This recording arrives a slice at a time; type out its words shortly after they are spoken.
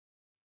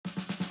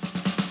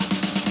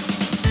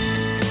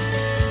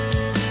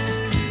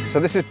So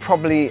this is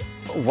probably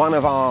one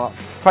of our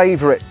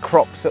favourite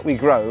crops that we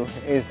grow,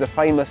 is the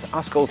famous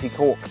Usculty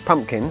Cork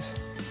pumpkins.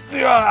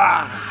 Look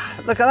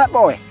at that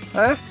boy,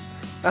 huh?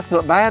 That's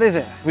not bad, is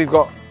it? We've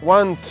got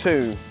 1,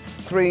 2,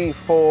 3,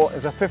 4,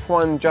 there's a fifth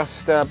one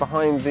just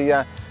behind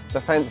the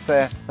fence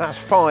there. That's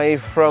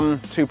 5 from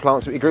 2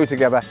 plants that we grew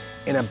together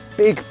in a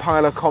big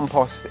pile of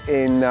compost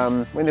in,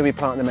 when did we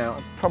plant them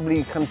out?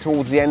 Probably come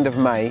towards the end of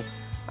May.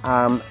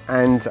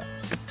 And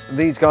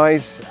these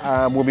guys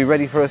will be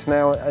ready for us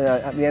now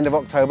at the end of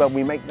October.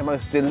 We make the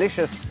most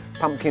delicious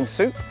pumpkin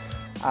soup,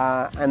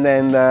 and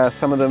then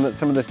some of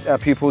the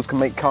pupils can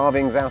make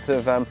carvings out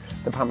of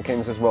the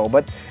pumpkins as well.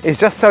 But it's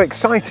just so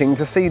exciting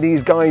to see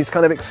these guys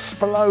kind of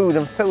explode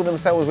and fill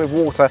themselves with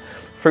water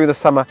through the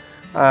summer,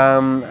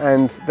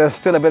 and there's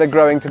still a bit of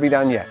growing to be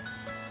done yet.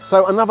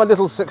 So another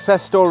little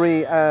success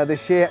story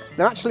this year.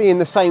 They're actually in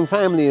the same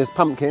family as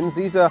pumpkins.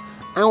 These are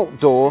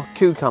outdoor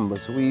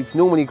cucumbers. We've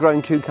normally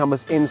grown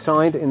cucumbers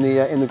inside in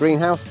the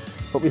greenhouse,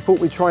 but we thought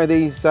we'd try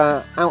these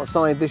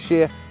outside this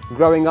year,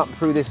 growing up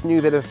through this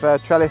new bit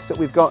of trellis that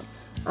we've got,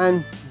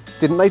 and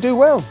didn't they do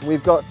well?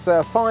 We've got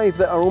 5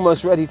 that are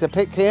almost ready to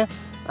pick here,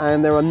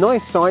 and they're a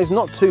nice size,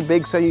 not too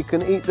big, so you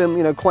can eat them,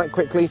 you know, quite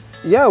quickly.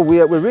 Yeah,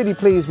 we're really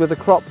pleased with the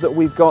crop that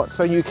we've got.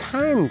 So you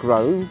can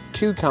grow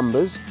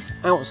cucumbers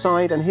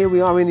outside, and here we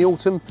are in the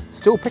autumn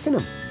still picking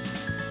them.